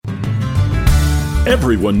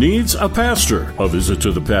Everyone needs a pastor. A visit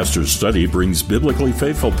to the Pastor's Study brings biblically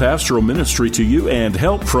faithful pastoral ministry to you and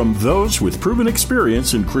help from those with proven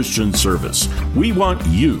experience in Christian service. We want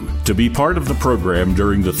you to be part of the program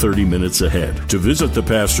during the 30 minutes ahead. To visit the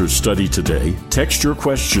Pastor's Study today, text your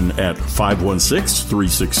question at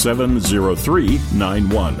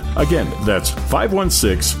 516-367-0391. Again, that's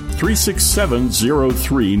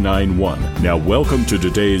 516-367-0391. Now, welcome to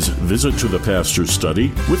today's Visit to the Pastor's Study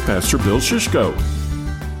with Pastor Bill Shishko.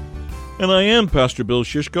 And I am Pastor Bill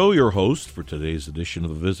Shishko, your host for today's edition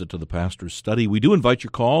of A Visit to the Pastor's Study. We do invite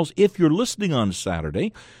your calls. If you're listening on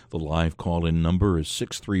Saturday, the live call-in number is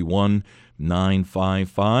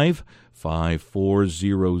 631-955-5400,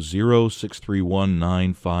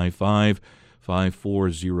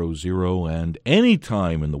 631-955-5400, and any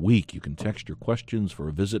time in the week you can text your questions for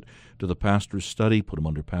a visit to the Pastor's Study. Put them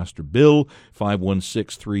under Pastor Bill.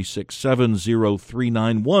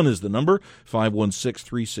 516-367-0391 is the number,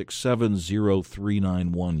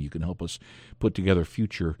 516-367-0391. You can help us put together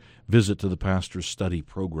future Visit to the Pastor's Study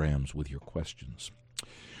programs with your questions.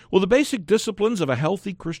 Well, the basic disciplines of a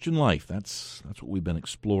healthy Christian life, that's what we've been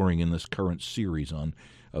exploring in this current series on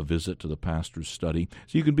A Visit to the Pastor's Study.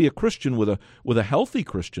 So you can be a Christian with a healthy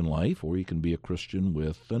Christian life, or you can be a Christian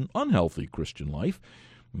with an unhealthy Christian life.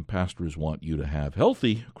 And pastors want you to have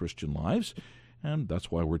healthy Christian lives, and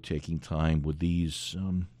that's why we're taking time with these,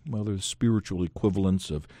 they're spiritual equivalents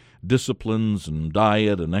of disciplines and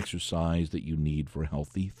diet and exercise that you need for a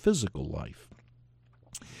healthy physical life.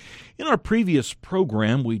 In our previous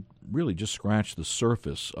program, we really just scratched the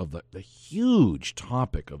surface of the huge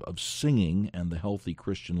topic of singing and the healthy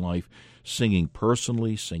Christian life, singing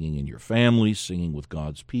personally, singing in your family, singing with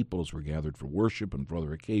God's people as we're gathered for worship and for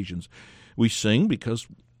other occasions. We sing because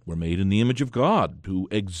we're made in the image of God, who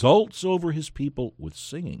exults over his people with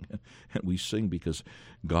singing. And we sing because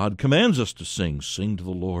God commands us to sing. Sing to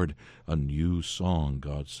the Lord a new song,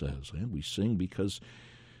 God says. And we sing because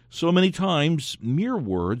so many times, mere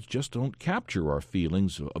words just don't capture our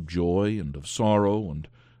feelings of joy and of sorrow and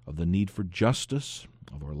of the need for justice,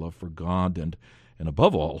 of our love for God, and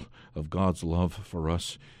above all, of God's love for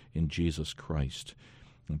us in Jesus Christ.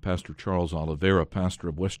 And Pastor Charles Oliveira, pastor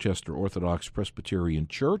of Westchester Orthodox Presbyterian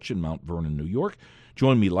Church in Mount Vernon, New York,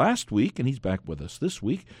 joined me last week, and he's back with us this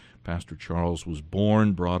week. Pastor Charles was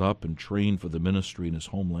born, brought up, and trained for the ministry in his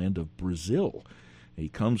homeland of Brazil. He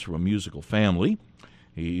comes from a musical family.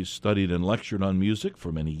 He studied and lectured on music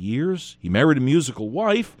for many years. He married a musical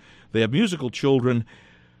wife. They have musical children.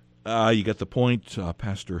 You get the point.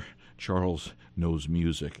 Pastor Charles knows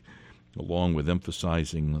music, along with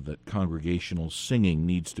emphasizing that congregational singing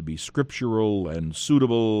needs to be scriptural and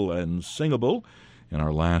suitable and singable. In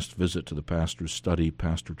our last visit to the Pastor's Study,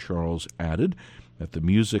 Pastor Charles added that the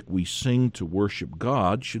music we sing to worship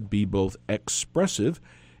God should be both expressive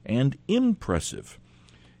and impressive.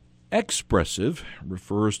 Expressive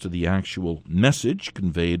refers to the actual message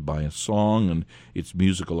conveyed by a song and its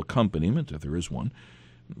musical accompaniment, if there is one.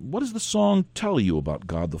 What does the song tell you about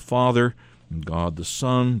God the Father, God the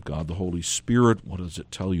Son, God the Holy Spirit? What does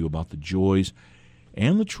it tell you about the joys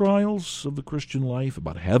and the trials of the Christian life,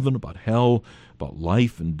 about heaven, about hell, about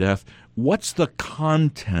life and death? What's the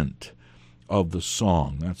content of the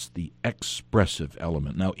song? That's the expressive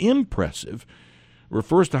element. Now, impressive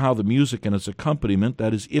refers to how the music and its accompaniment,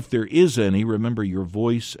 that is, if there is any, remember your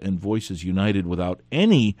voice and voices united without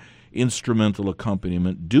any instrumental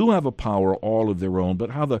accompaniment, do have a power all of their own,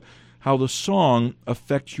 but how the song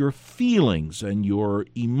affects your feelings and your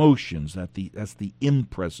emotions. That's the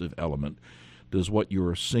impressive element. Does what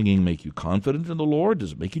you're singing make you confident in the Lord?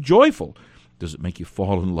 Does it make you joyful? Does it make you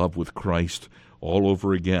fall in love with Christ all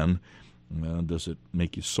over again? Does it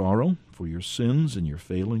make you sorrow for your sins and your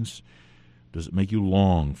failings? Does it make you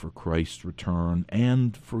long for Christ's return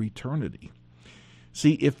and for eternity?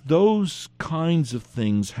 See, if those kinds of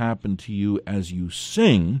things happen to you as you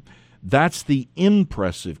sing, that's the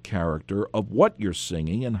impressive character of what you're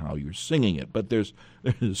singing and how you're singing it. But there's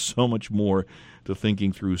so much more to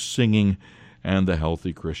thinking through singing and the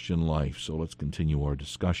healthy Christian life. So let's continue our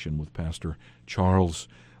discussion with Pastor Charles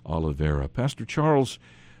Oliveira. Pastor Charles,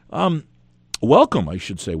 welcome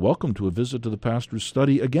to A Visit to the Pastor's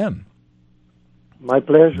Study again. My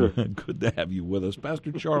pleasure. Good to have you with us.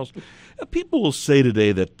 Pastor Charles, people will say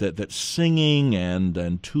today that singing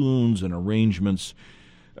and tunes and arrangements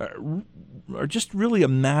are just really a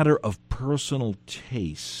matter of personal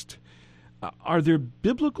taste. Are there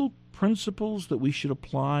biblical principles that we should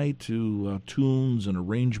apply to tunes and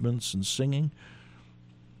arrangements and singing?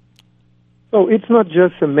 So it's not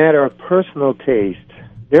just a matter of personal taste.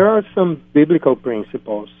 There are some biblical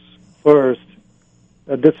principles. First,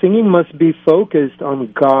 The singing must be focused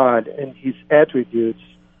on God and His attributes.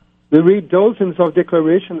 We read dozens of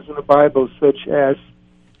declarations in the Bible, such as,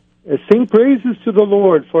 "Sing praises to the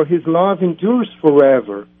Lord, for His love endures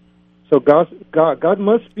forever." So God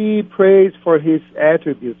must be praised for His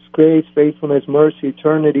attributes: grace, faithfulness, mercy,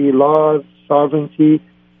 eternity, love, sovereignty,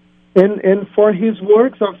 and for His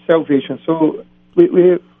works of salvation. So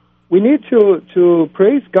we need to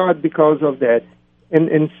praise God because of that.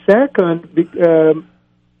 And second,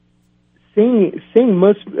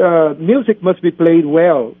 music must be played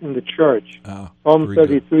well in the church. Psalm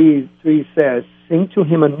 33:3 says, "Sing to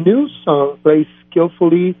Him a new song, play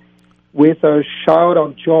skillfully with a shout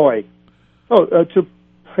of joy." So to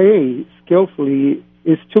play skillfully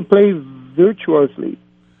is to play virtuously,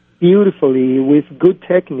 beautifully, with good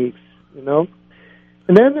techniques,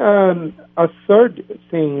 And then a third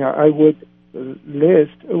thing I would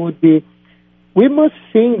list would be, we must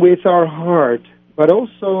sing with our heart, but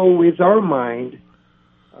also with our mind.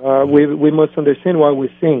 We must understand why we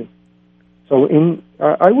sing. So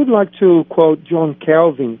I would like to quote John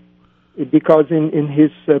Calvin, because in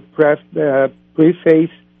his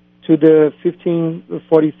preface to the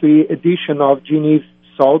 1543 edition of Gene's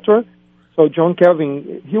Psalter, so John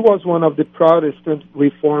Calvin, he was one of the Protestant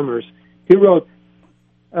reformers. He wrote,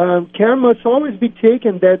 "Care must always be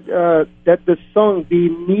taken that the song be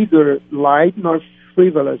neither light nor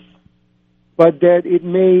frivolous, but that it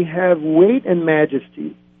may have weight and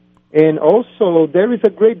majesty. And also there is a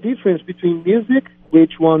great difference between music,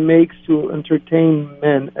 which one makes to entertain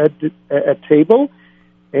men at table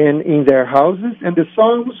and in their houses, and the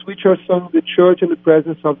songs which are sung in the church in the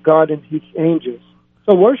presence of God and His angels."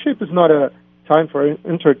 So worship is not a time for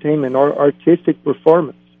entertainment or artistic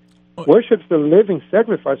performance. Worship is the living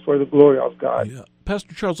sacrifice for the glory of God. Yeah.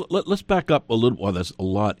 Pastor Charles, let's back up a little. Well, there's a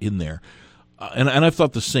lot in there. And I've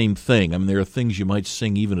thought the same thing. I mean, there are things you might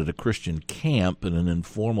sing even at a Christian camp in an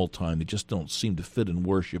informal time that just don't seem to fit in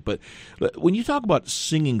worship. But when you talk about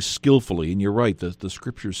singing skillfully, and you're right, the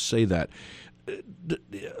Scriptures say that,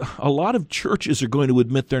 a lot of churches are going to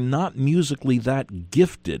admit they're not musically that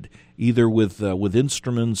gifted, either with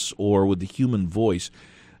instruments or with the human voice.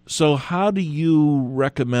 So how do you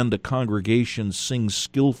recommend a congregation sing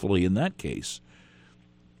skillfully in that case?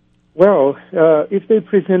 Well, if they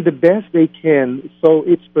present the best they can, so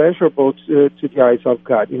it's pleasurable to the eyes of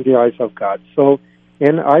God, in the eyes of God. So,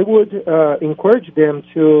 and I would encourage them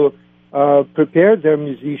to prepare their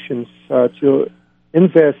musicians to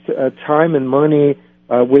invest time and money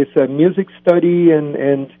with music study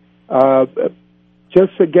and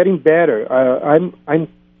just getting better. I'm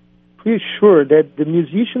pretty sure that the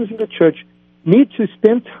musicians in the church need to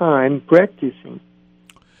spend time practicing.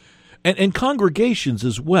 And congregations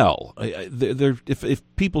as well. If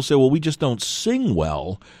people say, well, we just don't sing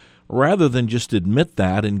well, rather than just admit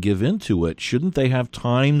that and give into it, shouldn't they have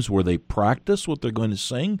times where they practice what they're going to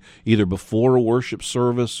sing, either before a worship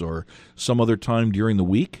service or some other time during the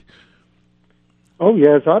week? Oh,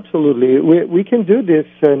 yes, absolutely. We can do this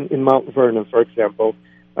in Mount Vernon, for example.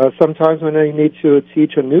 Sometimes when I need to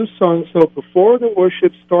teach a new song, so before the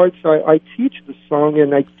worship starts, I teach the song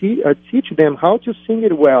and I teach them how to sing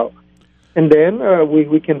it well. And then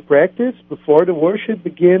we can practice before the worship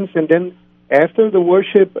begins, and then after the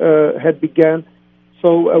worship had begun,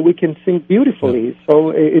 so we can sing beautifully. Yeah. So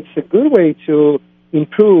it's a good way to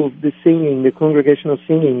improve the singing, the congregational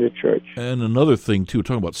singing in the church. And another thing, too,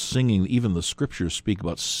 talking about singing, even the Scriptures speak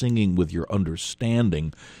about singing with your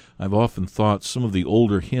understanding. I've often thought some of the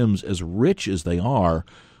older hymns, as rich as they are,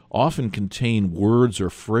 often contain words or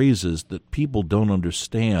phrases that people don't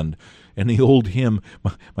understand. And the old hymn,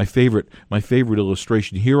 my favorite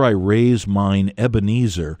illustration, "Here I raise mine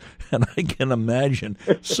Ebenezer," and I can imagine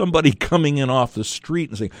somebody coming in off the street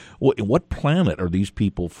and saying, what planet are these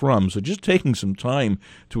people from? So just taking some time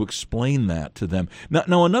to explain that to them.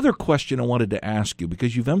 Now another question I wanted to ask you,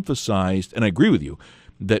 because you've emphasized, and I agree with you,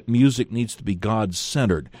 that music needs to be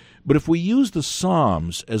God-centered. But if we use the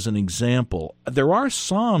Psalms as an example, there are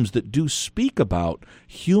Psalms that do speak about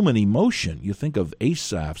human emotion. You think of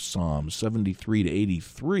Asaph's Psalms, 73 to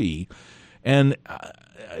 83, and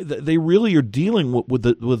they really are dealing with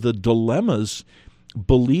the dilemmas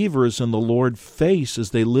believers in the Lord face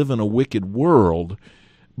as they live in a wicked world.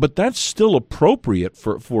 But that's still appropriate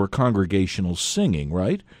for congregational singing,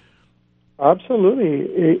 right? Absolutely,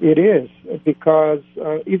 it is, because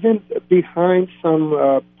even behind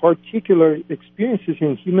some particular experiences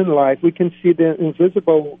in human life, we can see the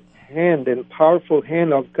invisible hand and powerful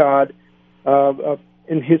hand of God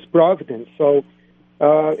in His providence. So,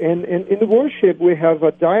 and in the worship, we have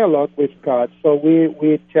a dialogue with God. So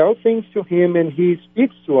we tell things to Him, and He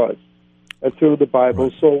speaks to us. through the Bible.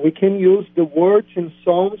 Right. So we can use the words in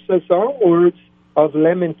Psalms as our words of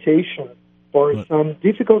lamentation for some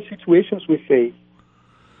difficult situations we face.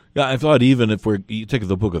 Yeah, I thought even if you take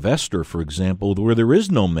the book of Esther, for example, where there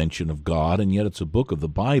is no mention of God, and yet it's a book of the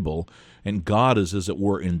Bible, and God is, as it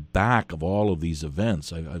were, in back of all of these events.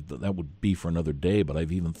 That would be for another day, but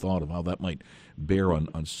I've even thought of how that might bear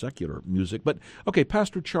on secular music. But, okay,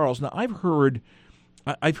 Pastor Charles, now I've heard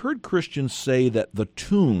Christians say that the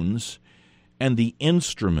tunes and the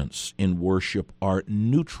instruments in worship are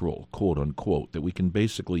neutral, quote unquote, that we can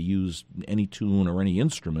basically use any tune or any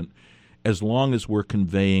instrument as long as we're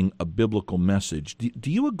conveying a biblical message.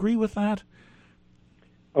 Do you agree with that?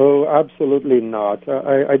 Oh, absolutely not.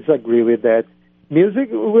 I disagree with that.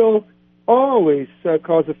 Music will always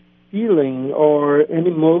cause a feeling or an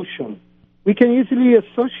emotion. We can easily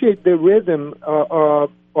associate the rhythm or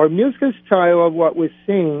musical style of what we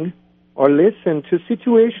sing or listen to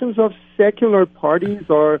situations of secular parties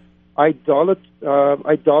or idolatrous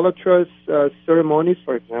ceremonies,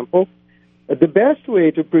 for example. The best way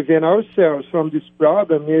to prevent ourselves from this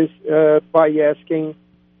problem is by asking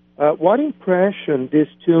what impression this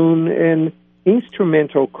tune and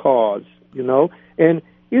instrumental cause, and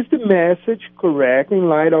is the message correct in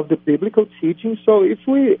light of the biblical teaching? So if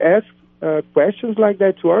we ask questions like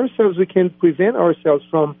that to ourselves, we can prevent ourselves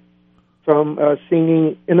from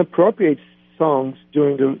singing inappropriate songs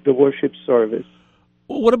during the worship service.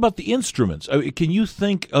 Well, what about the instruments? Can you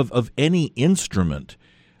think of any instrument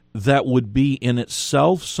that would be in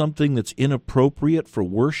itself something that's inappropriate for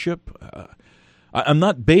worship? I'm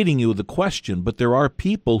not baiting you with the question, but there are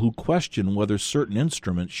people who question whether certain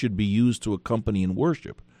instruments should be used to accompany in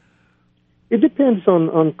worship. It depends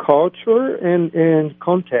on culture and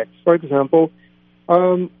context. For example,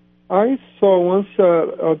 I saw once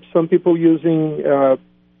some people using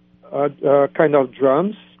kind of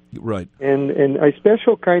drums, right, and a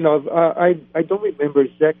special kind of I don't remember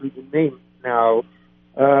exactly the name now.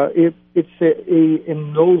 It's a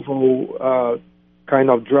novel kind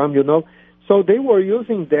of drum, So they were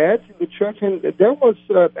using that in the church, and there was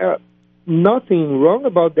nothing wrong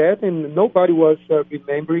about that, and nobody was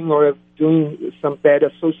remembering or doing some bad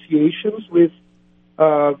associations with,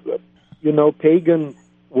 pagan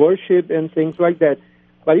worship and things like that.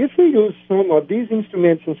 But if we use some of these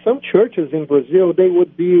instruments in some churches in Brazil, they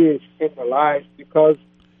would be scandalized because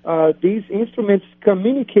these instruments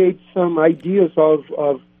communicate some ideas of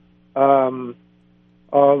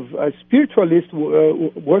spiritualist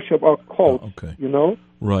worship or cult, okay.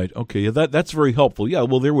 Right, okay, yeah, that's very helpful. Yeah,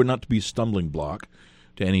 well, there were not to be a stumbling block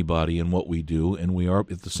to anybody in what we do, and we are,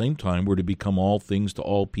 at the same time, we're to become all things to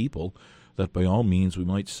all people, that by all means we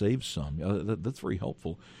might save some. That's very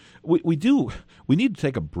helpful. We need to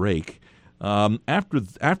take a break. After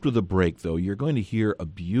the break, though, you're going to hear a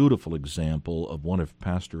beautiful example of one of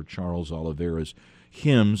Pastor Charles Oliveira's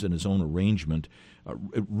hymns in his own arrangement,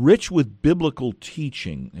 rich with biblical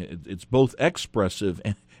teaching. It's both expressive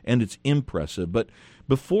and it's impressive. But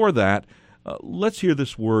before that, let's hear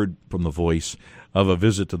this word from the voice of a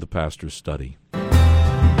visit to the pastor's study.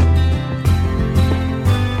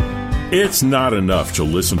 It's not enough to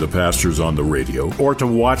listen to pastors on the radio or to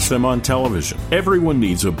watch them on television. Everyone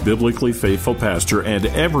needs a biblically faithful pastor, and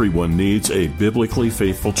everyone needs a biblically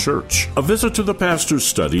faithful church. A Visit to the Pastor's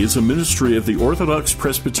Study is a ministry of the Orthodox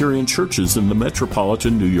Presbyterian churches in the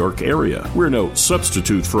metropolitan New York area. We're no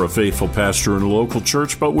substitute for a faithful pastor in a local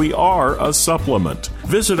church, but we are a supplement.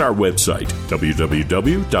 Visit our website,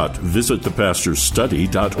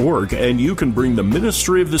 www.visitthepastorstudy.org, and you can bring the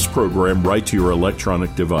ministry of this program right to your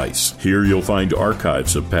electronic device. Here you'll find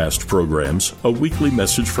archives of past programs, a weekly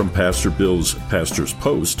message from Pastor Bill's Pastor's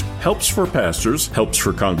Post, helps for pastors, helps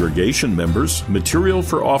for congregation members, material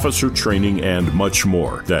for officer training, and much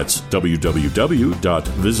more. That's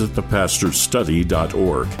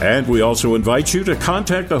www.visitthepastorstudy.org. And we also invite you to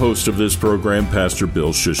contact the host of this program, Pastor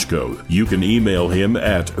Bill Shishko. You can email him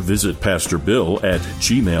at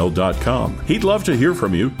visitpastorbill@gmail.com. He'd love to hear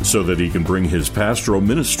from you so that he can bring his pastoral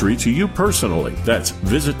ministry to you personally. That's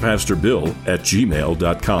visitpastorbill@gmail.com.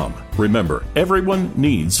 Remember, everyone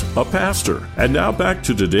needs a pastor. And now back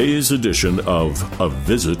to today's edition of A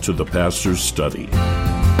Visit to the Pastor's Study.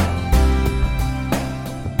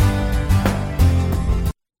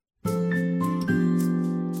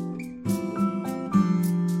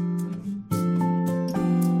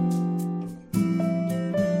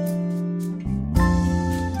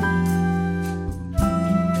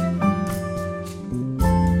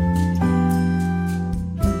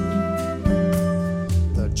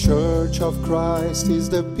 Of Christ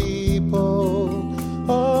is the people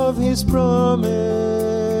of His promise.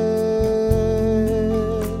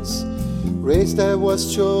 race that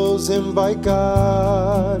was chosen by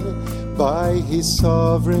God, by His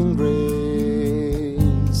sovereign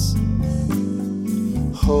grace.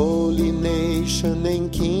 Holy nation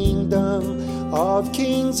and kingdom of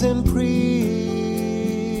kings and priests,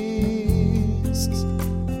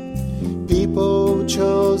 people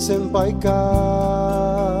chosen by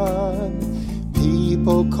God,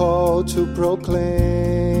 people called to proclaim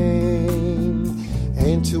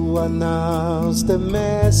and to announce the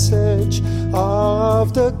message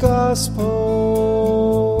of the gospel.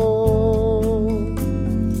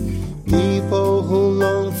 People who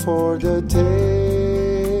long for the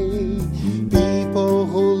day, people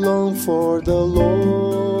who long for the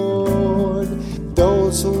Lord,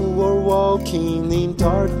 those who were walking in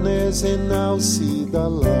darkness and now see the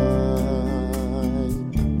light.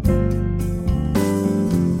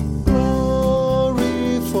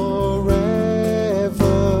 Glory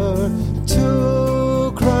forever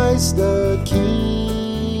to Christ the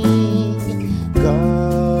King,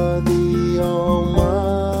 God the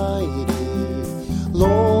Almighty,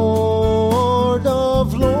 Lord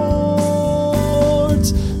of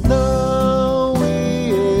Lords. Now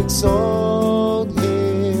we exalt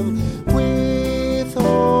Him with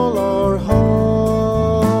all our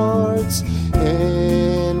hearts,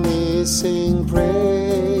 and we sing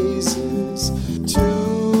praises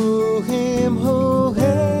to Him who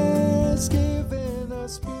has given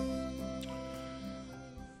us peace.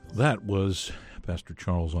 That was Pastor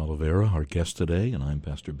Charles Oliveira, our guest today, and I'm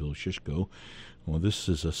Pastor Bill Shishko. Well, this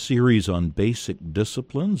is a series on basic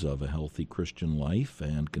disciplines of a healthy Christian life,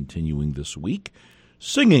 and continuing this week,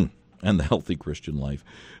 singing and the healthy Christian life.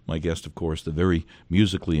 My guest, of course, the very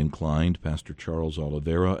musically inclined Pastor Charles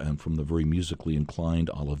Oliveira, and from the very musically inclined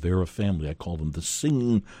Oliveira family. I call them the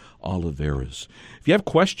Singing Oliveiras. If you have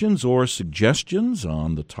questions or suggestions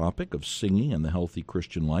on the topic of singing and the healthy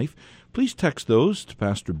Christian life, please text those to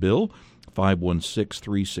Pastor Bill,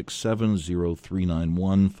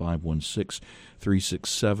 516-367-0391,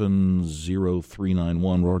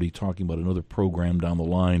 516-367-0391. We're already talking about another program down the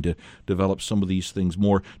line to develop some of these things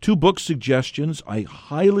more. 2 book suggestions I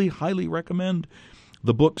highly, highly recommend.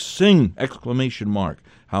 The book Sing!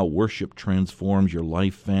 How Worship Transforms Your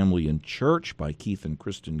Life, Family, and Church by Keith and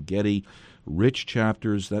Kristen Getty. Rich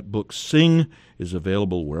chapters. That book, Sing, is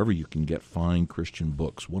available wherever you can get fine Christian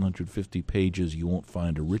books. 150 pages. You won't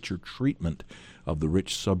find a richer treatment of the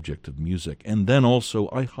rich subject of music. And then also,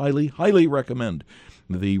 I highly, highly recommend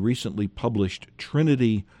the recently published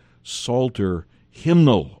Trinity Psalter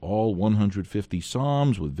Hymnal, all 150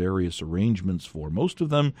 psalms with various arrangements for most of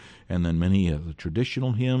them, and then many of the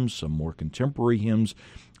traditional hymns, some more contemporary hymns,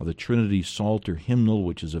 of the Trinity Psalter Hymnal,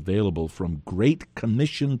 which is available from Great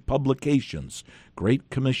Commission Publications. Great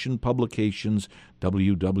Commission Publications,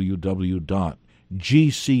 www.gcp,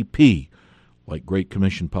 like Great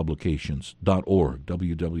Commission Publications.org,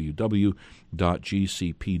 www.gcp.org,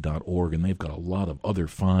 and they've got a lot of other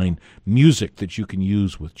fine music that you can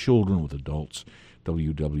use with children, with adults,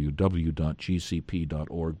 www.gcp.org.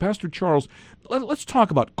 Pastor Charles, let's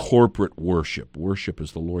talk about corporate worship. Worship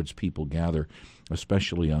as the Lord's people gather,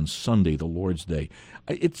 especially on Sunday, the Lord's Day.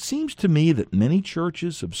 It seems to me that many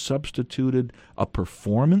churches have substituted a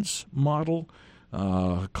performance model,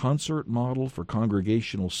 concert model for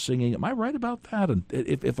congregational singing. Am I right about that? And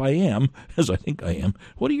if I am, as I think I am,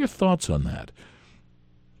 what are your thoughts on that?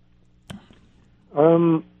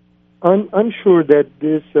 I'm sure that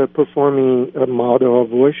this performing model of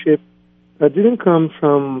worship didn't come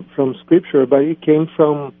from Scripture, but it came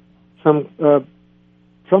from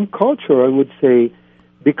culture, I would say,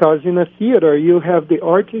 because in a theater you have the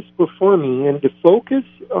artist performing, and the focus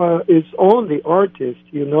is on the artist,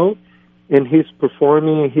 and his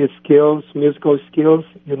performing, his skills, musical skills,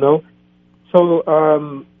 So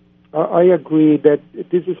I agree that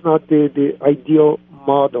this is not the ideal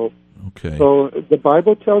model. Okay. So the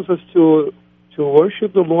Bible tells us to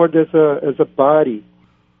worship the Lord as a body.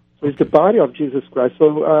 So it's the body of Jesus Christ.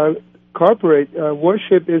 So corporate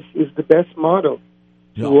worship is the best model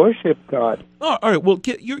to worship God. All right. Well,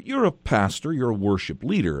 you're a pastor. You're a worship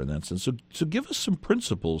leader in that sense. So give us some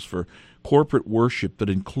principles for corporate worship that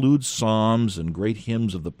includes psalms and great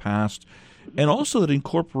hymns of the past, and also that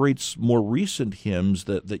incorporates more recent hymns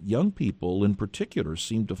that young people in particular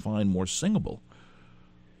seem to find more singable.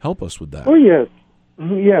 Help us with that. Oh, yes.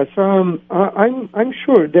 Yes. I'm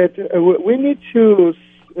sure that we need to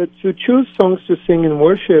choose songs to sing in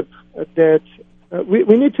worship that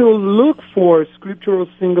we need to look for scriptural,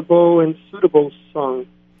 singable, and suitable songs.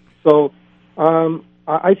 So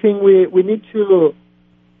I think we need to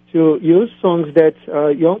use songs that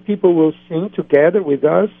young people will sing together with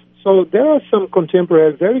us, So there are some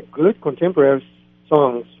contemporary, very good contemporary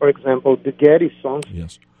songs. For example, the Getty songs.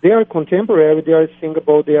 Yes. They are contemporary, they are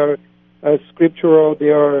singable, they are scriptural, they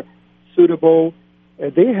are suitable.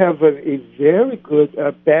 They have a very good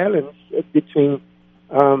balance between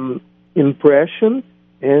impression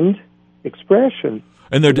and expression.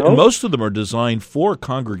 And most of them are designed for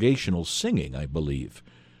congregational singing, I believe.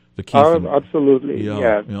 The key absolutely,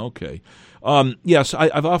 yeah. Okay. Yes,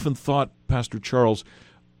 I've often thought, Pastor Charles,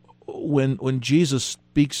 when Jesus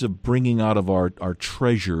speaks of bringing out of our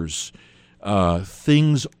treasures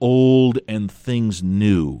things old and things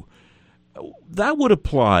new, that would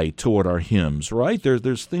apply toward our hymns, right?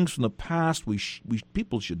 There's things from the past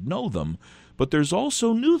people should know them, but there's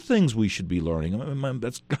also new things we should be learning.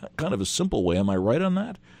 That's kind of a simple way. Am I right on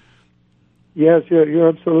that? Yes, you're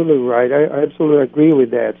absolutely right. I absolutely agree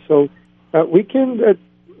with that. So we can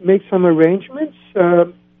make some arrangements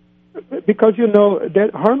because,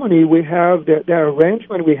 that harmony we have, the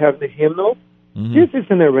arrangement we have, the hymnal, this is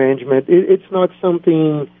an arrangement. It's not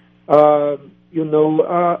something, an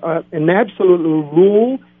absolute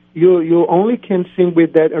rule. You only can sing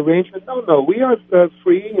with that arrangement. No. We are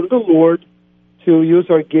free in the Lord to use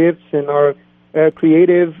our gifts and our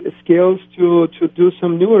creative skills to do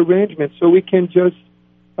some new arrangements. So we can just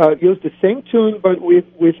use the same tune, but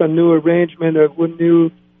with a new arrangement, a new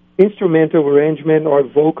instrumental arrangement or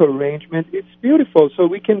vocal arrangement. It's beautiful. So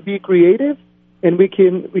we can be creative, and we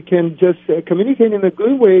can just communicate in a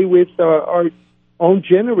good way with our own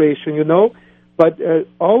generation, but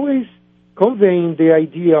always conveying the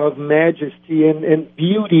idea of majesty and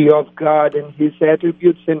beauty of God and His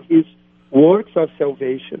attributes and His works of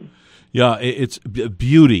salvation. Yeah, it's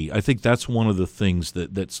beauty. I think that's one of the things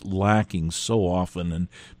that's lacking so often, and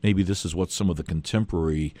maybe this is what some of the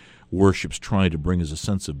contemporary worship's trying to bring, is a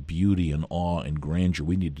sense of beauty and awe and grandeur.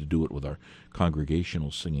 We need to do it with our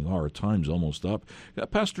congregational singing. Our time's almost up.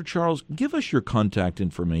 Pastor Charles, give us your contact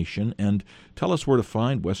information and tell us where to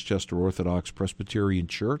find Westchester Orthodox Presbyterian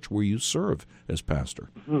Church, where you serve as pastor.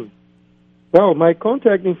 Mm-hmm. Well, my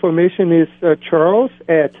contact information is Charles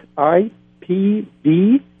at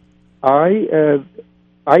IPB.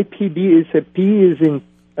 IPB is a P is in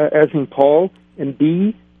as in Paul and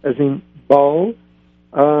B as in Ball.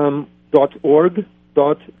 .org.br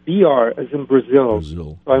as in Brazil.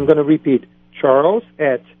 So I'm going to repeat, Charles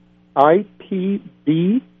at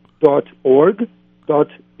ipb.org.br.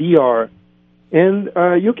 And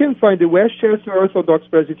you can find the Westchester Orthodox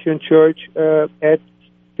Presbyterian Church at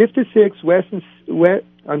 56 West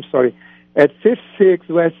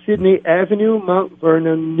Sydney Avenue, Mount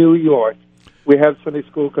Vernon, New York. We have Sunday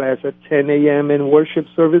school class at 10 a.m. and worship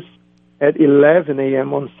service at 11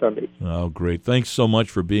 a.m. on Sunday. Oh, great. Thanks so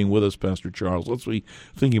much for being with us, Pastor Charles. Let's be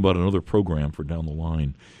thinking about another program for down the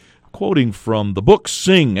line. Quoting from the book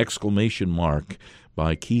Sing!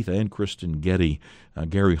 By Keith and Kristen Getty.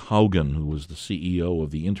 Gary Haugen, who was the CEO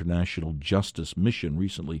of the International Justice Mission,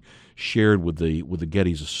 recently shared with the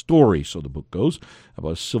Gettys a story, so the book goes,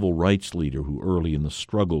 about a civil rights leader who early in the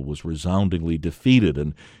struggle was resoundingly defeated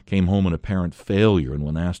and came home an apparent failure. And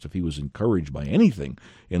when asked if he was encouraged by anything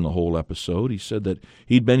in the whole episode, he said that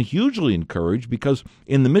he'd been hugely encouraged because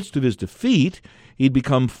in the midst of his defeat, he'd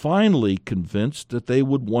become finally convinced that they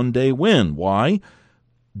would one day win. Why?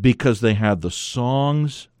 Because they had the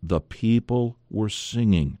songs the people were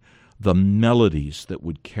singing, the melodies that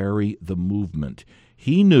would carry the movement.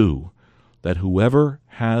 He knew that whoever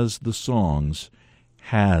has the songs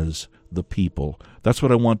has the people. That's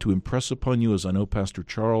what I want to impress upon you, as I know Pastor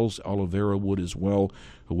Charles Oliveira would as well.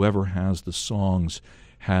 Whoever has the songs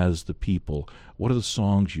has the people. What are the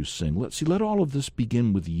songs you sing? Let all of this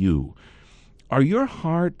begin with you. Are your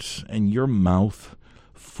heart and your mouth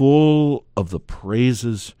full of the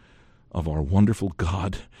praises of our wonderful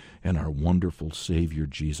God and our wonderful Savior,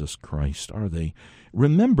 Jesus Christ? Are they?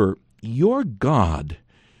 Remember, your God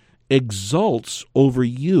exults over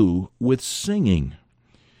you with singing.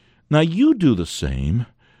 Now you do the same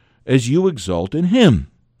as you exult in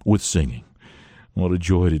Him with singing. What a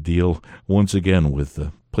joy to deal once again with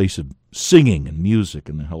the place of singing and music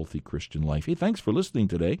in the healthy Christian life. Hey, thanks for listening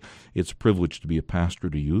today. It's a privilege to be a pastor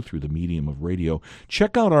to you through the medium of radio.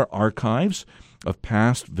 Check out our archives of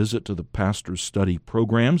past Visit to the Pastor's Study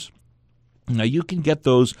programs. Now, you can get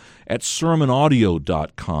those at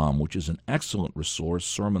sermonaudio.com, which is an excellent resource,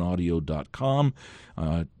 sermonaudio.com.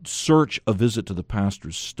 Search A Visit to the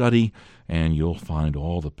Pastor's Study, and you'll find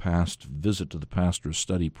all the past Visit to the Pastor's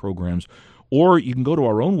Study programs. Or you can go to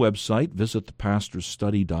our own website,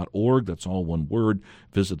 visitthepastorsstudy.org. That's all one word,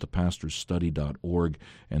 visitthepastorsstudy.org.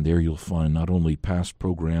 And there you'll find not only past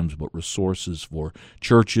programs, but resources for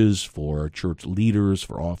churches, for church leaders,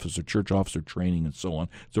 for church officer training, and so on.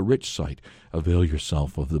 It's a rich site. Avail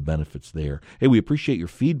yourself of the benefits there. Hey, we appreciate your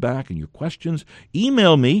feedback and your questions.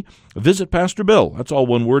 Email me, Visit Pastor Bill. That's all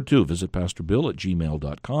one word, too,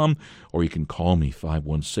 visitpastorbill@gmail.com. Or you can call me,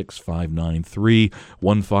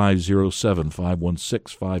 516-593-1507,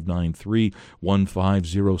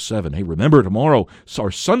 516-593-1507. Hey, remember, tomorrow,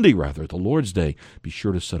 or Sunday rather, the Lord's Day, be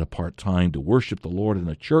sure to set apart time to worship the Lord in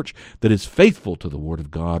a church that is faithful to the Word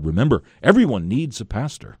of God. Remember, everyone needs a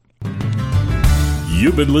pastor.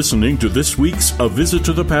 You've been listening to this week's A Visit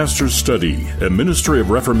to the Pastor's Study, a ministry of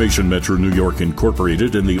Reformation Metro New York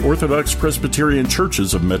Incorporated in the Orthodox Presbyterian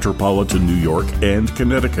Churches of Metropolitan New York and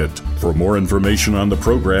Connecticut. For more information on the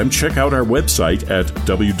program, check out our website at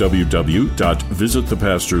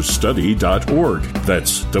www.visitthepastorsstudy.org.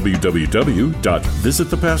 That's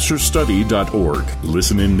www.visitthepastorsstudy.org.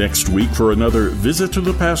 Listen in next week for another Visit to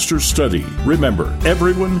the Pastor's Study. Remember,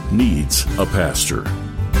 everyone needs a pastor.